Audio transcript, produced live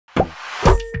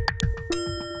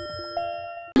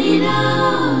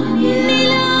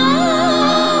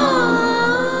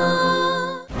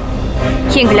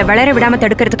எங்களை வளர விடாம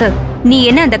தடுக்கிறதுக்கு நீ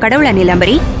என்ன அந்த கடவுளா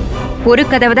நீலாம்பரி? ஒரு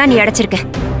கதவை தான் நீ அடைச்சிருக்க.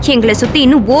 எங்களை சுத்தி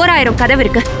இன்னும் 1000 கதவு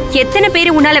இருக்கு. எத்தனை பேரு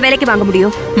உன்னால வேலைக்கு வாங்க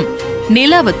முடியும்?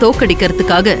 நிலாவை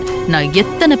தோக்கடிக்கிறதுக்காக நான்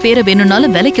எத்தனை பேரை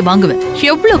வேணும்னாலும் வேலைக்கு வாங்குவேன்,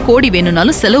 எவ்வளவு கோடி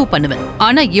வேணும்னாலும் செலவு பண்ணுவேன்.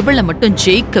 ஆனா இவளை மட்டும்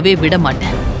ஜெயிக்கவே விட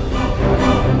மாட்டேன்.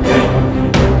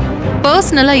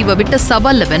 பர்சனலா இவ விட்ட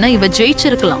சவால்ல வேணா இவ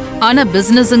ஜெயிச்சிருக்கலாம். ஆனா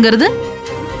பிசினஸ்ங்கிறது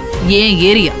ஏன்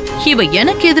ஏரியா. இவ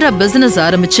எனக்கு எதிரா பிசினஸ்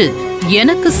ஆரம்பிச்சு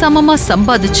எனக்கு சமமா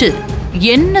சம்பாதிச்சு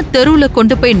என்ன தெருவுல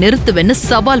கொண்டு போய் நிறுத்துவேன்னு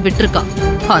சவால் விட்டுருக்கா.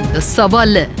 அந்த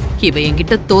சவால்ல இவ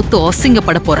என்கிட்ட தோத்து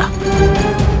அசிங்கப்பட போறா.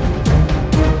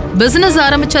 பிசினஸ்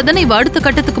ஆரம்பிச்சாதானே இவ அடுத்த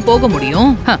கட்டத்துக்கு போக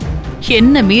முடியும்.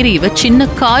 என்ன மீறி இவ சின்ன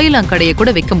காயிலாங்கடையை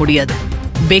கூட வைக்க முடியாது.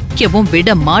 வைக்கவும்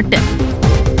விட மாட்டேன்.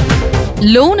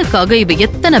 லோனுக்காக இவ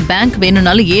எத்தனை பேங்க்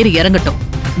வேணும்னாலும் ஏறி இறங்கட்டும்.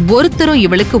 ஒருத்தரும்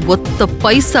இவளுக்கு ஒத்த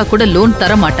பைசா கூட லோன்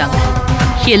தர மாட்டாங்க.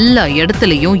 எல்லா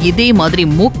இடத்துலயும் இதே மாதிரி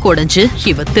மூக்கொடைஞ்சு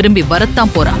இவ திரும்பி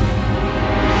வரத்தான் போறா.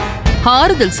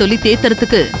 ஆறுதல் சொல்லி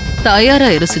தேத்துறதுக்கு தயாரா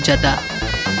இரு சுஜாதா.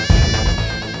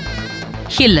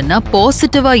 இல்லன்னா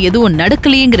பாசிட்டிவா எதுவும்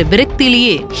நடக்கலையேங்கிற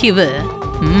விரக்தியிலேயே இவ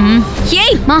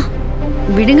ஏய்மா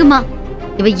விடுங்கம்மா.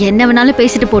 இவ என்ன வேணாலும்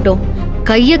பேசிட்டு போட்டோம்.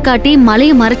 கைய காட்டி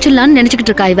மலையை மறைச்சிடலான்னு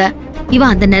நினைச்சுக்கிட்டு இருக்கா இவ. இவ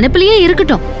அந்த நினைப்பிலேயே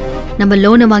இருக்கட்டும். நம்ம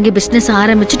லோனை வாங்கி பிசினஸ்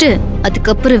ஆரம்பிச்சுட்டு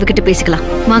அதுக்கப்புறம் இவகிட்ட பேசிக்கலாம்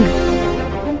வாங்க.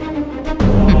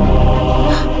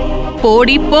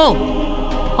 போடி போ.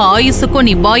 ஆயுசுக்கும்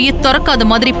நீ வாயை திறக்காத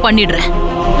மாதிரி பண்ணிடுற.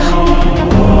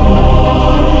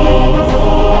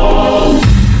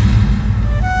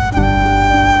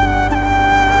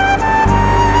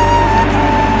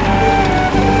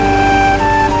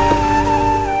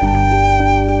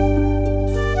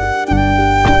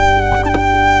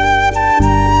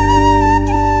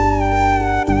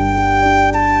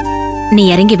 நீ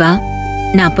இறங்கி வா,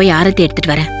 நான் போய் ஆரத்தி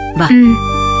எடுத்துட்டு வரேன். வா.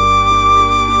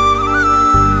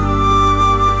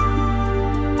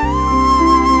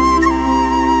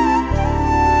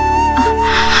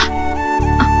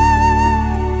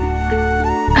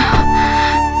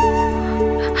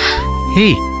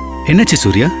 ஏய், என்னாச்சு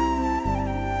சூர்யா?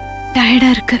 டயர்டா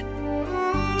இருக்கு.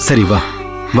 சரி வா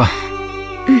வா.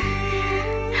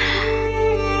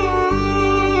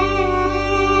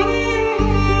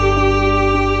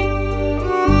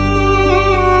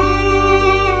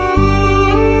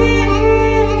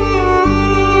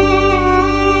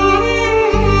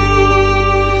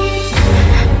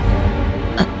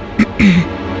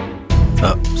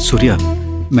 சூர்யா,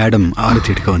 மேடம் ஆரத்தி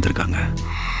எடுக்க வந்திருக்காங்க.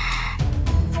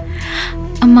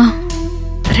 அம்மா,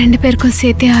 2 பேருக்கும்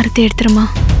சேர்த்தே ஆரத்தி எடுத்துருமா.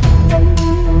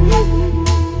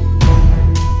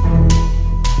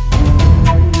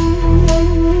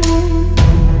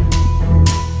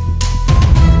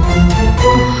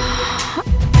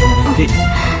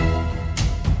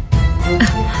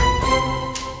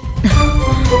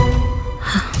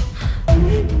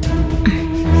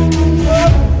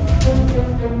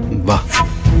 வா.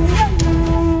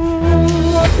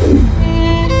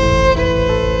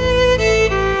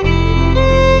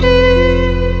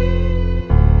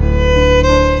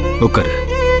 உட்காரு.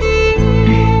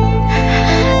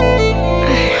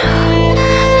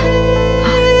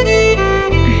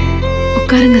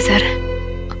 உட்காருங்க சார்.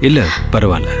 இல்ல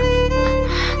பரவாயில்ல.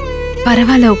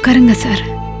 பரவாயில்ல, உட்காருங்க சார்.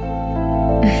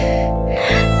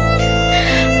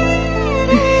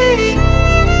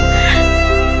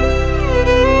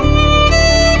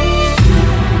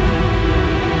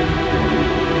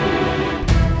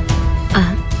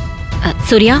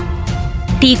 சூர்யா,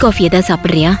 டீ காஃபி ஏதாவது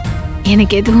சாப்பிடுறியா?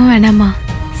 எனக்கு எதுவும் வேணாமா,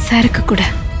 சரக்கு கூட.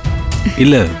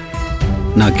 இல்ல,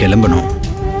 நான் கிளம்பணும்.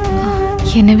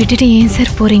 என்னை விட்டுட்டு ஏன்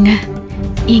சார் போறீங்க?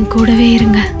 என் கூடவே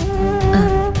இருங்க.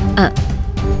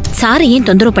 சார் ஏன்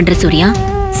தொந்தரவு பண்ற சூர்யா?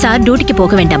 சார் டியூட்டிக்கு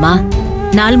போக வேண்டாமா?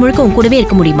 நாள் முழுக்க உன் கூடவே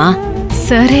இருக்க முடியுமா?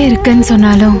 சாரே இருக்குன்னு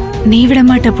சொன்னாலும் நீ விட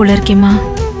மாட்ட போல இருக்கேம்மா.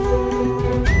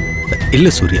 இல்ல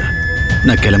சூர்யா,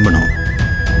 நான் கிளம்பணும்.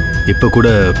 இப்ப கூட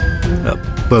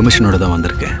பெர்மிஷனோட தான்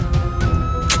வந்திருக்கேன்.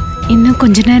 இன்னும்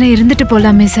கொஞ்ச நேரம் இருந்துட்டு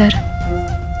போலாமே சார்.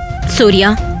 சூர்யா,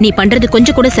 நீ பண்றது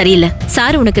கொஞ்சம் கூட சரியில்லை.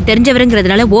 சார் உனக்கு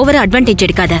தெரிஞ்சவருங்கிறதுனால ஓவரா அட்வான்டேஜ்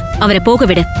எடுக்காத. அவரை போக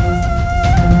விடு.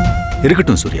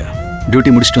 இருக்கட்டும் சூர்யா,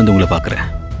 டியூட்டி முடிச்சுட்டு வந்து உங்களை பார்க்குறேன்.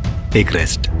 Take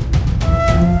rest.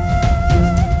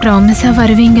 ப்ராமிஸா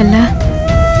வருவீங்கல்ல?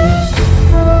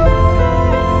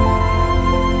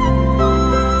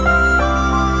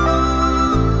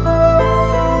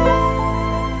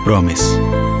 ப்ராமிஸ்.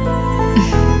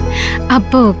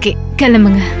 அப்போ ஓகே,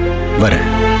 கிளம்புங்க. வரேன்.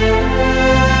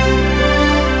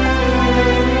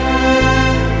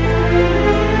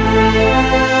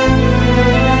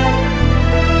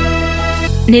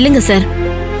 நில்லுங்க சார்.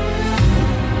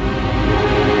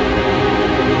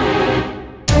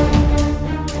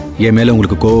 என் மேல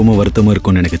உங்களுக்கு கோபமும் வருத்தமும்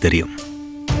இருக்கும்னு எனக்கு தெரியும்.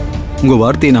 உங்க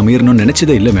வார்த்தையை நான் மீறணும்னு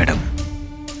நினைச்சதே இல்லை மேடம்.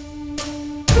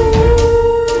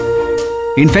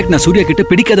 இன்ஃபேக்ட் நான் சூர்யா கிட்ட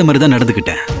பிடிக்காத மாதிரி தான்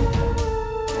நடந்துக்கிட்டேன்.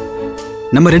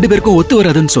 நம்ம 2 பேருக்கும் ஒத்து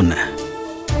வராதுன்னு சொன்னேன்.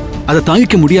 அதை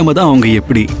தாங்கிக்க முடியாம தான் அவங்க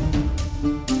எப்படி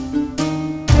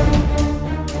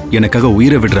எனக்காக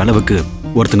உயிரை விடுற அளவுக்கு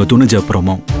ஒருத்தங்க துணிஞ்ச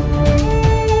அப்புறமும்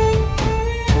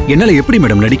என்னால எப்படி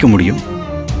மேடம் நடிக்க முடியும்?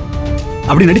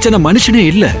 அப்படி நடிச்ச நான் மனுஷனே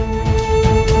இல்ல.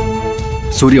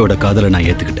 சூர்யாவோட காதலை நான்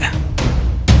ஏத்துக்கிட்டேன்.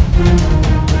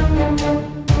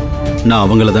 நான்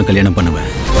அவங்கள தான் கல்யாணம் பண்ணுவேன்,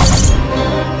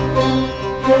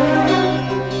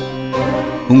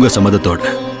 உங்க சம்மதத்தோட.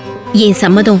 என்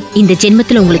சம்மதம் இந்த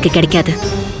ஜென்மத்துல உங்களுக்கு கிடைக்காது.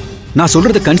 நான்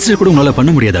சொல்றத கன்சிடர் கூட உங்களால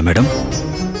பண்ண முடியாதா மேடம்?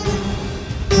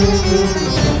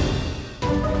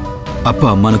 அப்பா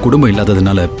அம்மான குடும்பம்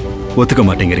இல்லாததுனால ஒத்துக்க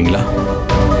மாட்டேங்கிறீங்களா?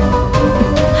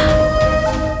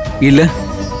 இல்ல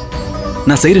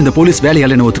நான் செய்யற இந்த போலீஸ்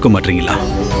வேலையால என்ன ஒத்துக்க மாட்டீங்களா?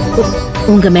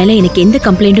 உங்க மேல எனக்கு எந்த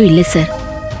கம்ப்ளைண்டும் இல்ல சார்.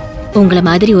 உங்களை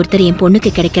மாதிரி ஒருத்தர் என் பொண்ணுக்கு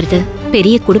கிடைக்கிறது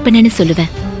பெரிய கொடுப்பனன்னு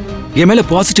சொல்லுவேன். என் மேல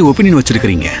பாசிட்டிவ் ஒப்பீனியன்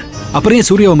வச்சிருக்கீங்க, அப்புறம் ஏன்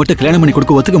சூர்யாவை மட்டும் கல்யாணம் பண்ணி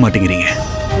கொடுக்க ஒத்துக்க மாட்டேங்கிறீங்க?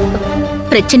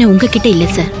 பிரச்சனை உங்ககிட்ட இல்ல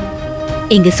சார்,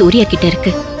 எங்க சூர்யா கிட்ட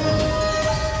இருக்கு.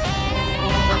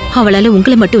 அவளால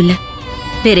உங்களை மட்டும் இல்ல,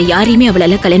 வேற யாரையுமே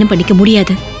அவளால கல்யாணம் பண்ணிக்க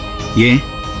முடியாது. ஏன்?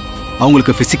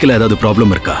 அவங்களுக்கு பிசிக்கலா ஏதாவது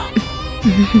ப்ராப்ளம் இருக்கா?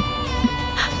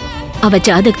 அவ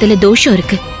ஜாதகத்துல தோஷம்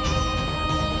இருக்கு.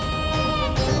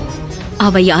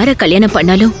 அவ யார கல்யாணம்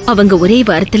பண்ணாலும் அவங்க ஒரே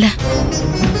வாரத்துல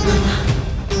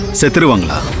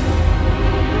செத்துருவாங்களா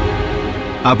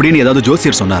அப்படின்னு ஏதாவது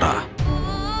ஜோசியர் சொன்னாரா?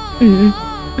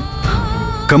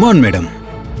 கமான் மேடம்,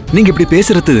 நீங்க இப்படி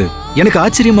பேசுறது எனக்கு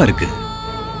ஆச்சரியமா இருக்கு.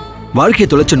 வாழ்க்கையை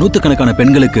தொலைச்ச 100கணக்கான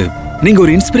பெண்களுக்கு நீங்க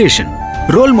ஒரு இன்ஸ்பிரேஷன்,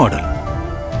 ரோல் மாடல்.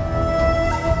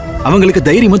 அவங்களுக்கு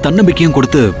தைரியமும் தன்னம்பிக்கையும்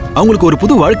கொடுத்து அவங்களுக்கு ஒரு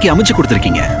புது வாழ்க்கையை அமைச்சு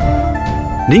கொடுத்திருக்கீங்க.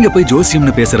 நீங்க போய்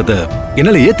ஜோசியம்னு பேசுறத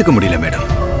என்னால ஏத்துக்க முடியல மேடம்.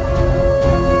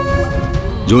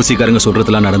 ஜோசிக்காரங்க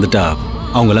சொல்றதெல்லாம் நடந்துட்டா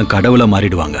அவங்க எல்லாம் கடவுளா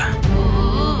மாறிடுவாங்க.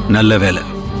 நல்ல வேலை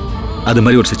அது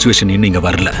மாதிரி ஒரு சிச்சுவேஷன் இன்னும் இங்க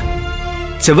வரல.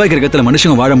 செவ்வாய் கிரகத்துல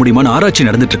மனுஷங்க வாழ முடியுமான்னு ஆராய்ச்சி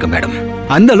நடந்துட்டு இருக்கு மேடம்.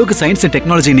 அந்த அளவுக்கு சயின்ஸ் அண்ட்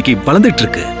டெக்னாலஜி இன்னைக்கு வளர்ந்துட்டு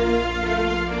இருக்கு.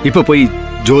 இப்ப போய்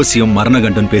ஜோசியம்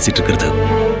மரணகண்டன் பேசிட்டு இருக்கிறது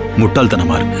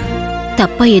முட்டாள்தனமா இருக்கு.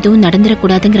 தப்பா எதுவும்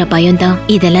நடந்துடக்கூடாதுங்கிற பயம் தான்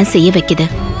இதெல்லாம் செய்ய வைக்குது.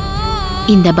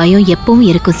 இந்த பயம் எப்பவும்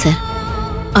இருக்கும் சார்,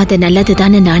 அது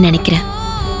நல்லதுதான்னு நான் நினைக்கிறேன்.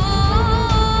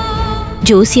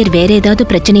 ஜோசியர் வேற ஏதாவது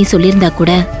பிரச்சனையை சொல்லியிருந்தா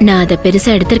கூட நான் அதை பெருசா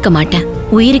எடுத்திருக்க மாட்டேன்.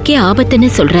 உயிருக்கே ஆபத்துன்னு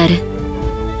சொல்றாரு.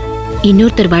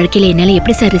 இன்னொருத்தர் வாழ்க்கையில என்னால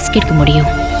எப்படி சார் ரிஸ்க் எடுக்க முடியும்?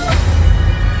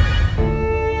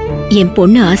 என்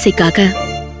பொண்ணு ஆசைக்காக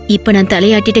இப்ப நான்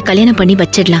தலையாட்டிட்டு கல்யாணம் பண்ணி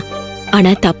வச்சிடலாம்.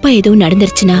 ஆனா தப்பா எதுவும்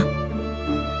நடந்துருச்சுன்னா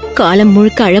காலம்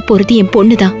முழுக்க அழப்போறது என்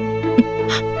பொண்ணுதான்.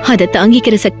 அதை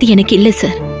தாங்கிக்கிற சக்தி எனக்கு இல்ல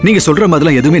சார். நீங்க சொல்ற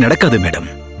மாதிரிலாம் எதுவுமே நடக்காது மேடம்.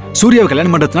 சூர்யாவை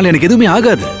கல்யாணம் பண்றதுனால எனக்கு எதுவுமே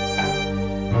ஆகாது.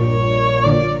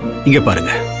 இங்க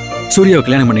பாருங்க, சூர்யாவை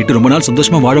கல்யாணம் பண்ணிட்டு ரொம்ப நாள்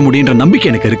சந்தோஷமா வாழ முடியுன்ற நம்பிக்கை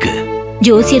எனக்கு இருக்கு.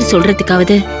 ஜோசியர்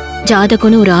சொல்றதுக்காவது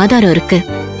ஜாதகம்னு ஒரு ஆதாரம் இருக்கு.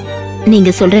 நீங்க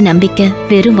சொல்ற நம்பிக்கை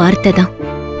வெறும் வார்த்தை தான்.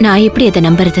 நான் எப்படி அதை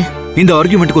நம்புறது? இந்த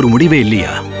ஆர்குமெண்ட்டுக்கு ஒரு முடிவே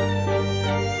இல்லையா?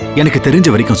 எனக்கு தெரிஞ்ச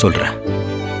வரைக்கும் சொல்றேன்,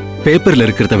 பேப்பர்ல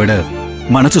இருக்கிறத விட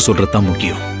மனசு சொல்றதுதான்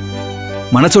முக்கியம்.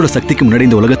 மனசோட சக்திக்கு முன்னாடி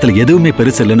இந்த உலகத்துல எதுவுமே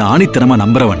பெருசு இல்லைன்னு ஆணித்தனமா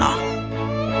நம்புறவனா?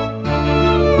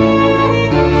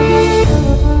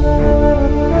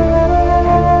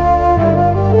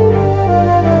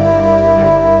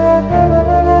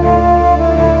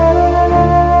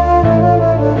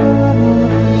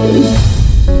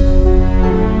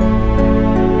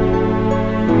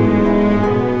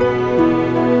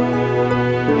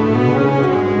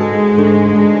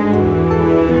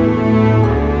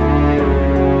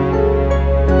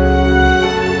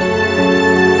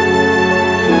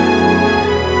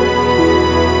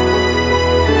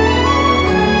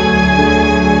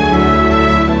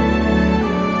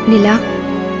 நிலா,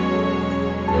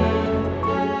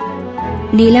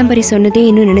 நீலாம்பரி சொன்னதே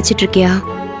இன்னும் நினைச்சிட்டு இருக்கியா?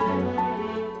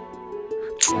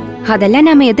 அதெல்லாம்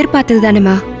நாம எதிர்பார்த்தது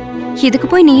தானேமா. இதுக்கு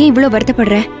போய் நீ ஏன் இவ்வளவு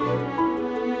வருத்தப்படுற?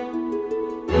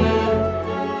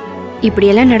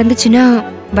 இப்படியெல்லாம் நடந்துச்சுன்னா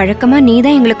வழக்கமா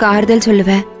நீதான் எங்களுக்கு ஆறுதல்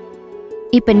சொல்லுவ.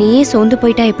 இப்ப நீயே சோர்ந்து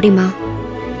போயிட்டா எப்படிமா?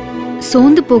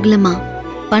 சோர்ந்து போகலமா,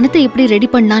 பணத்தை எப்படி ரெடி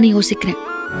பண்ணலான்னு யோசிக்கிறேன்.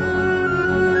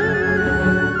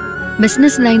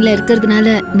 பிசினஸ் லைன்ல இருக்கிறதுனால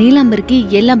நீலாம்பரிக்கு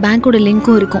எல்லா பேங்கோட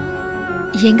லிங்க்கும் இருக்கும்.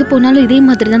 எங்க போனாலும் இதே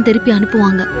மாதிரி தான் திருப்பி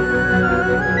அனுப்புவாங்க.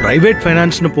 பிரைவேட்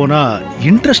ஃபைனான்ஸ்னு போனா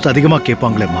இன்ட்ரெஸ்ட் அதிகமா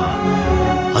கேட்பாங்களேம்மா,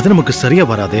 அது நமக்கு சரியா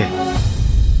வராதே.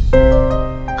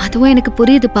 அதுவும் எனக்கு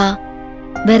புரியுதுப்பா,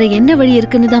 வேற என்ன வழி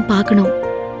இருக்குன்னு தான் பார்க்கணும்.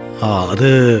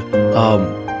 அது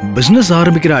பிசினஸ்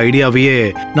ஆரம்பிக்கிற ஐடியாவையே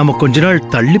நம்ம கொஞ்ச நாள்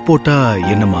தள்ளி போட்டா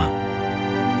என்னம்மா?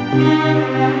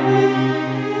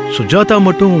 சுஜாதா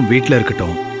மட்டும் வீட்ல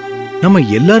இருக்கட்டும், நம்ம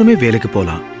எல்லாருமே வேலைக்கு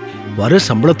போலாம். வர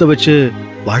சம்பளத்தை வச்சு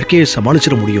வாழ்க்கையை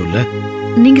சமாளிச்சிட முடியும்ல.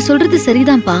 நீங்க சொல்றது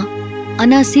சரிதான்ப்பா.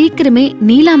 ஆனா சீக்கிரமே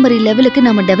நீலாம்பரி லெவலுக்கு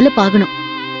நாம டெவலப் ஆகணும்.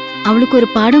 அவளுக்கு ஒரு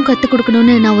பாடம் கத்து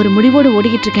கொடுக்கணும்னு நான் ஒரு முடிவோடு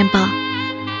ஓடிக்கிட்டு இருக்கேன்ப்பா.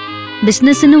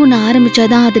 பிசினஸ்ன்னு ஒண்ணு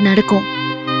ஆரம்பிச்சாதான் அது நடக்கும்.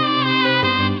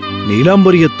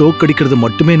 நீலாம்பரிய தோக்கடிக்கிறது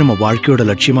மட்டுமே நம்ம வாழ்க்கையோட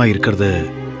லட்சியமா இருக்கிறது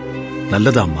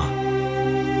நல்லதாம்மா.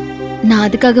 நான்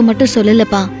அதுக்காக மட்டும்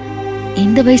சொல்லலப்பா.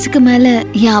 இந்த வயசுக்கு மேல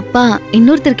என் அப்பா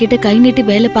இன்னொருத்தர்கிட்ட கை நீட்டி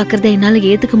வேலை பார்க்கறத என்னால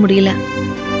ஏத்துக்க முடியல.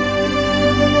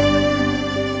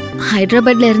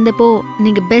 ஹைதராபாத்ல இருந்தப்போ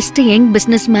நீங்க பெஸ்ட் யங்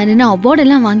பிசினஸ் மேன்னு அவார்ட்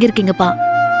எல்லாம் வாங்கியிருக்கீங்கப்பா.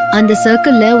 அந்த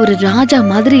சர்க்கிள்ல ஒரு ராஜா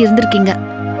மாதிரி இருந்திருக்கீங்க.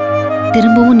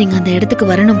 திரும்பவும் நீங்க அந்த இடத்துக்கு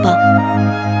வரணும்பா.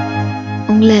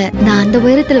 உங்களை நான் அந்த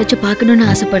உயரத்துல வச்சு பார்க்கணும்னு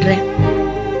ஆசைப்படுறேன்.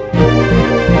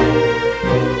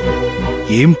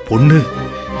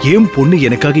 ஏன் பொண்ணு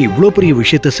எனக்காக இவ்வளவு பெரிய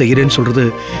விஷயத்த செய்யறேன்னு சொல்றது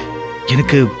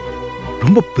எனக்கு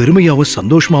ரொம்ப பெருமையாவும்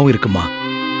சந்தோஷமாவும் இருக்குமா.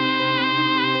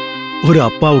 ஒரு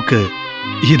அப்பாவுக்கு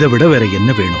இதை விட வேற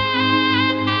என்ன வேணும்?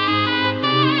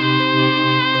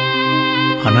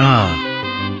 ஆனா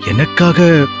எனக்காக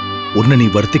உன்னை நீ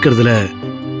வருத்திக்கிறதுல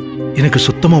எனக்கு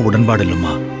சுத்தமா உடன்பாடு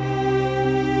இல்லம்மா.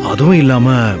 அதுவும்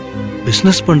இல்லாம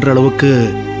பிசினஸ் பண்ற அளவுக்கு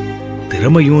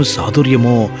திறமையும்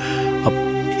சாதுரியமும்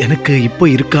எனக்கு இப்ப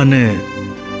இருக்கான்னு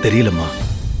தெரியலம்மா.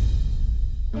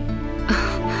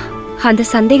 அந்த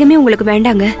சந்தேகமே உங்களுக்கு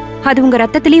வேண்டாங்க. அது உங்க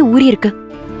ரத்தத்திலேயே ஊறி இருக்கு.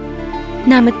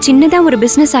 நாம சின்னதா ஒரு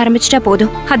பிசினஸ் ஆரம்பிச்சிட்டா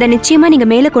போதும், அதை நிச்சயமா நீங்க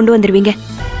மேல கொண்டு வந்துருவீங்க.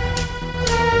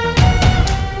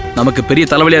 நமக்கு பெரிய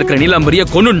தலைவலியா இருக்கிற நீலாம்பரிய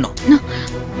கொன்னுடணும்.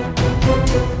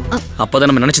 அப்பதான்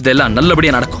நம்ம நினைச்சது எல்லாம்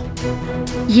நல்லபடியா நடக்கும்.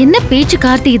 என்ன பேச்சு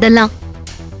கார்த்தி இதெல்லாம்?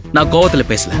 நான் கோவத்துல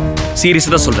பேசல,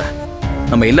 சீரியஸா தான் சொல்றேன்.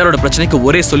 நம்ம எல்லாரோட பிரச்சனைக்கு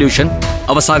ஒரே சொல்யூஷன்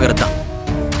அவ சாகறது தான்.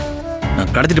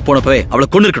 நான் கடத்திட்டு போனப்பவே அவளை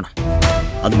கொண்டு இருக்கணும்.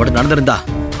 அது மட்டும் நடந்திருந்தா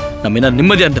நம்ம என்ன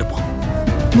நிம்மதியா இருந்திருப்போம்.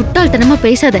 முட்டாள்தனமா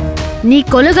பேசாத. நீ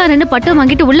கொலைகாரன்னு பட்டம்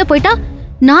வாங்கிட்டு உள்ள போயிட்டா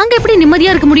நாங்க எப்படி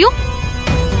நிம்மதியா இருக்க முடியும்?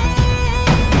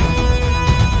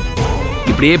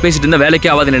 இப்படியே பேசிட்டு இருந்தா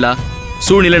வேலைக்கே ஆவாது நிலா.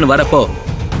 சூழ்நிலைன்னு வரப்போ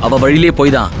அவ வழியிலே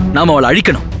போய் தான் நாம அவளை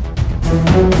அழிக்கணும்.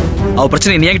 அவ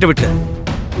பிரச்சனை நீ என்கிட்ட விட்டு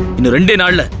இன்னும் 2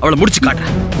 நாள்ல அவளை முடிச்சு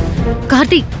காட்டுறேன்.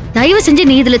 கார்த்தி, தயவு செஞ்சு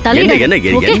நீ இதுல தலையிட.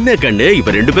 என்ன கண்ணு,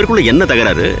 இப்ப 2 பேருக்குள்ள என்ன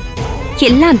தகராறு?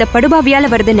 எல்லாம் அந்த படுபாவியால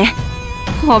வருதுன்னு.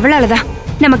 அவளாலதான்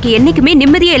நமக்கு என்னைக்குமே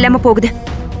நிம்மதியே இல்லாம போகுது.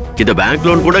 இந்த பேங்க்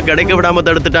லோன் கூட கிடைக்க விடாம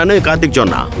தடுத்துட்டான்னு கார்த்திக்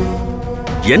சொன்னா.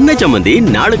 என்ன சம்மந்தி,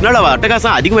 நாளுக்கு நாள் அவ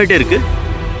அட்டகாசம் அதிகமாயிட்டே இருக்கு.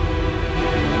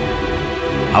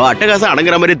 அவ அட்டகாசம்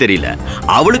அடங்குற மாதிரி தெரியல.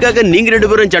 அவளுக்காக நீங்க 2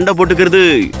 பேரும் சண்டை போட்டுக்கிறது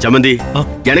சம்மந்தி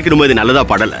எனக்கு ரொம்ப இது நல்லதா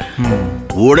படல.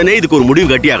 உடனே இதுக்கு ஒரு முடிவு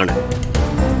கட்டி ஆகணும்.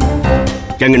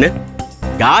 எங்கன்னு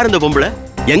யார் இந்த பொம்பளை?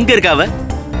 எங்க இருக்கா அவ?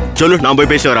 சொல்லு, நான்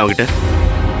போய் பேச வரேன் அவகிட்ட.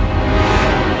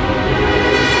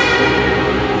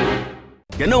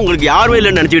 என்ன உங்களுக்கு யாருமே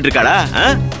இல்லைன்னு நினைச்சிட்டு இருக்காளா?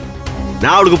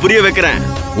 நான் அவளுக்கு புரிய வைக்கிறேன்.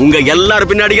 உங்க எல்லாரும்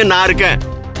பின்னாடியும் நான் இருக்கேன்.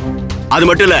 அது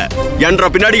மட்டும் இல்ல, என்ற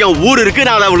பின்னாடி என் ஊர் இருக்கு.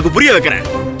 நான் அவளுக்கு புரிய வைக்கிறேன்.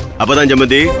 அப்பதான்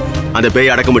ஜமந்தி அந்த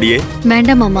பேய் அடக்க முடியும்.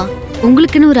 வேண்டாம் மாமா,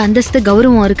 உங்களுக்குன்னு ஒரு அந்தஸ்து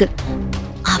கௌரவம் இருக்கு.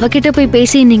 அவகிட்ட போய்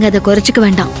பேசி நீங்க அதை குறைச்சிக்க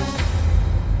வேண்டாம்.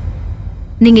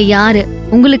 நீங்க யாரு,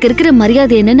 உங்களுக்கு இருக்கிற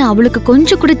மரியாதை என்னன்னு அவளுக்கு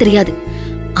கொஞ்சம் கூட தெரியாது.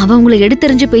 அவ உங்களை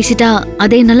எடுத்தறிஞ்சு பேசிட்டா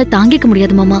அதை என்னால தாங்கிக்க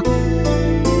முடியாது மாமா.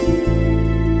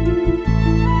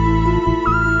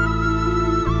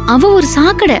 அவ ஒரு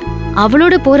சாக்கடை.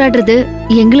 அவளோட போராடுறது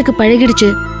எங்களுக்கு பழகிடுச்சு.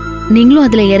 நீங்களும்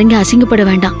அதுல இறங்கி அசிங்கப்பட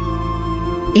வேண்டாம்.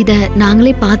 இத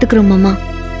நாங்களே பாத்துக்கிறோம் மாமா.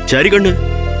 சரி கண்ணு,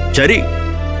 சரி.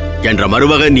 என்ற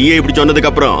மருமக நீயே இப்படி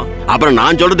சொன்னதுக்கு அப்புறம்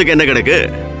நான் சொல்றதுக்கு என்ன கிடக்கு?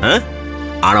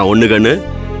 ஆனா ஒண்ணு கண்ணு,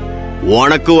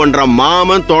 உனக்கு ஒன்ற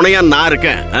மாமன் துணையா நான்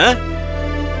இருக்கேன்.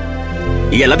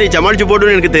 எல்லாத்தையும் சமாளிச்சு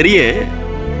போட்டு எனக்கு தெரியும்.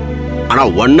 ஆனா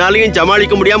ஒன்னாலையும்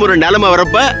சமாளிக்க முடியாம ஒரு நிலைமை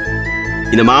வரப்ப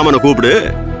இந்த மாமனை கூப்பிடு.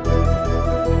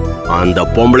 அந்த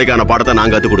பொம்பளைக்கான பாடத்தை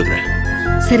நான் கத்து கொடுக்குறேன்.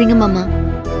 சரிங்க மாமா.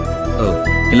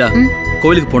 இல்ல,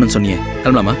 கோவிலுக்கு போகணும்னு சொன்னீங்க,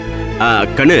 கிளம்பலாமா?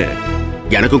 கண்ணு,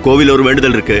 எனக்கும் கோவில் ஒரு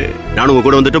வேண்டுதல் இருக்கு. நானும் உங்க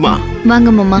கூட வந்துட்டுமா?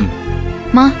 வாங்க மாமா.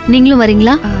 மா, நீங்களும்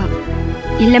வரீங்களா?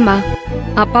 இல்லம்மா,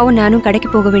 அப்பாவும் நானும் கடைக்கு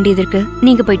போக வேண்டியது இருக்கு.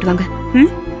 நீங்க போயிட்டு வாங்க.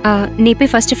 நீ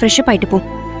போய் ஃபர்ஸ்ட் ஃப்ரெஷ் அப் ஆயிட்டு போ.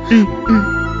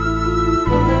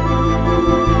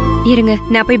 இருங்க,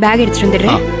 நான் போய் பேக் எடுத்துட்டு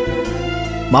வந்துடுறேன்.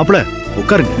 மாப்பிள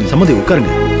உட்காருங்க, சம்மந்தி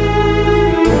உட்காருங்க.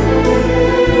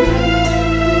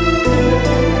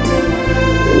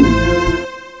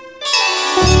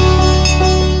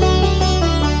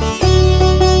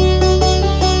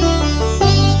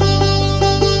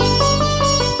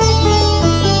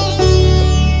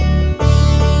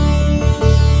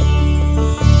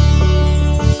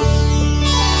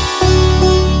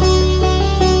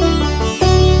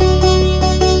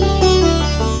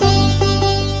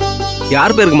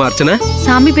 யார் பேருக்குமா அர்ச்சனை?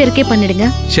 சாமி பேருக்கே பண்ணிடுங்க.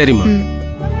 சரிம்மா.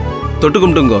 தொட்டு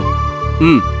கும்பிட்டுங்கோ.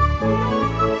 ம்.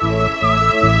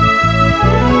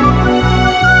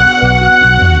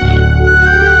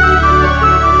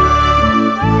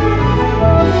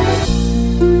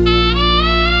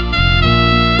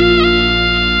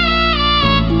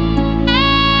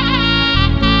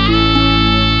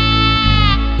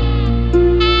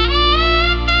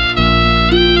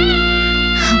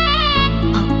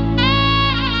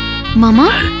 மாமா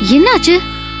என்னாச்சு?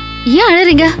 ஏன்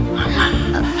அழறீங்க?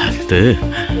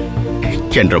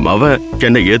 என்ற மவ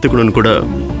என்னை ஏத்துக்கணும்னு கூட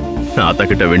நான் அத்த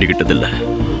கிட்ட வேண்டிக்கிட்டதில்ல.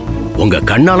 உங்க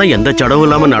கண்ணால எந்த சடவும்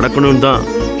இல்லாம நடக்கணும்னு தான்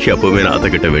எப்பவுமே நான் அத்த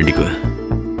கிட்ட வேண்டிக்குவேன்.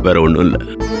 வேற ஒண்ணும் இல்ல.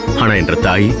 ஆனா என்ற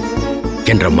தாய்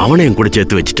என்ற மவனை என் கூட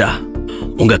சேர்த்து வச்சுட்டா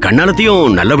உங்க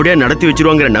கண்ணாலத்தையும் நல்லபடியா நடத்தி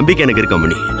வச்சிருவாங்கிற நம்பிக்கை எனக்கு இருக்க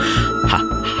மணி.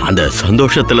 அந்த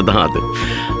சந்தோஷத்துல தான் அது.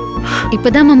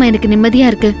 இப்பதான் மாமா எனக்கு நிம்மதியா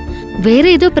இருக்கு. வேற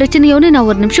ஏதோ பிரச்சனையோன்னு நான்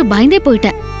ஒரு நிமிஷம் பயந்தே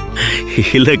போயிட்டேன்.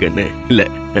 இல்ல கண்ணு, இல்ல.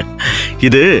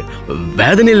 இது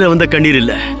வேதனையில வந்த கண்ணீர்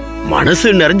இல்ல. மனசு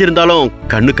நிறைஞ்சிருந்தாலும்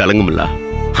கண்ணு கலங்கும்ல,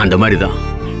 அந்த மாதிரிதான்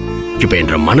இப்ப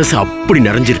என்ற மனசு அப்படி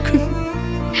நிறைஞ்சிருக்கு.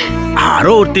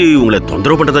 யாரோ ஒருத்தி உங்களை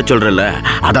தொந்தரவு பண்றதா சொல்றல,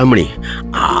 அதான் மணி.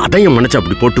 அதான் என் மனசு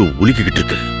அப்படி போட்டு உலுக்கிக்கிட்டு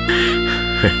இருக்கு.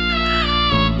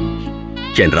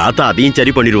 என் ராத்தா அதையும்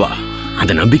சரி பண்ணிடுவா,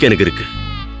 அந்த நம்பிக்கை எனக்கு இருக்கு.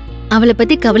 அவளை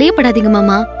பத்தி கவலையே படாதீங்க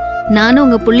மாமா. நானும்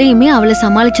உங்க புள்ளையுமே அவளை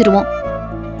சமாளிச்சிருவோம்.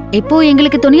 இப்போ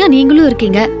எங்களுக்கு துணையா நீங்களும்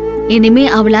இருக்கீங்க. இனிமே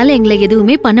அவளால எங்களை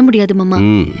எதுவுமே பண்ண முடியாது மாமா.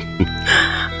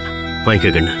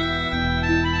 வாங்கிக்க கண்ணு.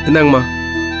 இந்தாங்கம்மா.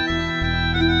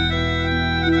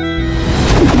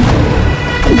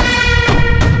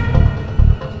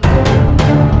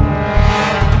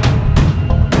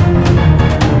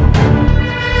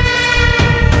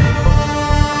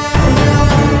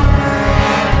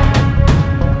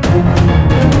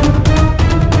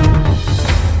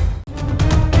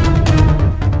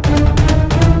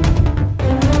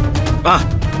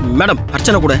 மேடம்,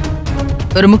 அர்ச்சனை கூட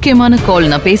ஒரு முக்கியமான கால்,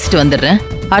 நான் பேசிட்டு வந்துடுறேன்.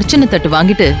 அர்ச்சனை தட்டு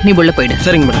வாங்கிட்டு நீ உள்ள போயிடு.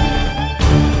 சரிங்க மேடம்.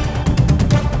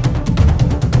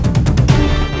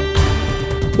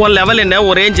 உன் லெவல் என்ன,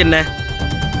 ஒரு ரேஞ்ச் என்ன?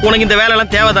 உனக்கு இந்த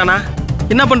வேலையெல்லாம் தேவைதானா?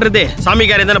 என்ன பண்றது? சாமி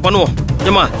காரியம் தானே பண்ணுவோம்.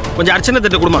 ஏமா கொஞ்சம் அர்ச்சனை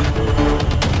தட்டு கொடுமா.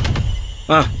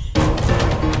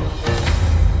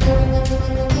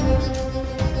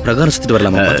 பிரகாரம் சுத்திட்டு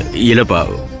வரலாமா? இல்லப்பா,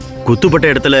 குத்துப்பட்ட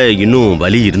இடத்துல இன்னும்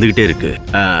வலி இருந்துகிட்டே இருக்கு.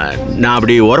 நான்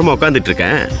அப்படி ஓரமா உட்காந்துட்டு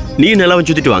இருக்கேன். நீ நல்லா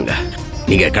சுத்திட்டு வாங்க.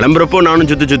 நீங்க கிளம்புறப்போ நானும்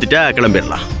சுத்திட்டா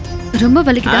கிளம்பிடலாம். ரொம்ப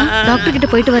வலிக்குதா? டாக்டர் கிட்ட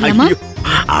போயிட்டு வரலாமா?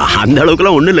 அந்த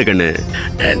அளவுக்குலாம் ஒண்ணும் இல்லை கண்ணு.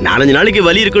 4-5 நாளைக்கு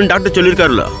வலி இருக்குன்னு டாக்டர்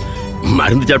சொல்லியிருக்காருல்ல,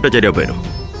 மருந்து சாப்பிட்டா சரியா போயிடும்.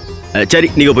 சரி,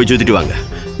 நீங்க போய் சுத்திட்டு வாங்க.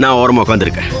 நான் ஓரமா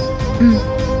உட்காந்துருக்கேன்.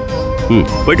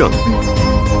 போயிட்டு வாங்க.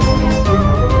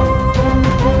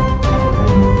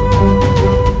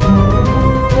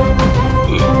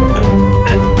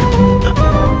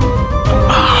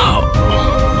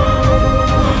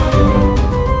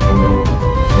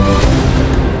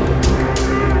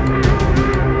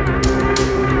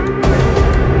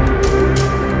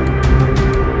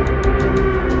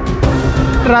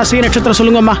 ராசி நட்சத்திரம்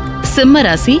சொல்லுங்கம்மா. சிம்ம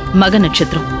ராசி, மக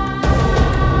நட்சத்திரம்.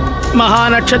 மகா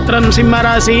நட்சத்திரம் சிம்ம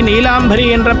ராசி. நீலாம்பரி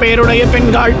என்ற பெயருடைய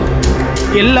பெண்கள்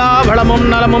எல்லா வளமும்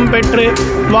நலமும் பெற்று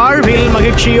வாழ்வில்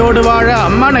மகிழ்ச்சியோடு வாழ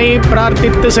அம்மனை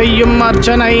பிரார்த்தித்து செய்யும்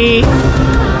அர்ச்சனை.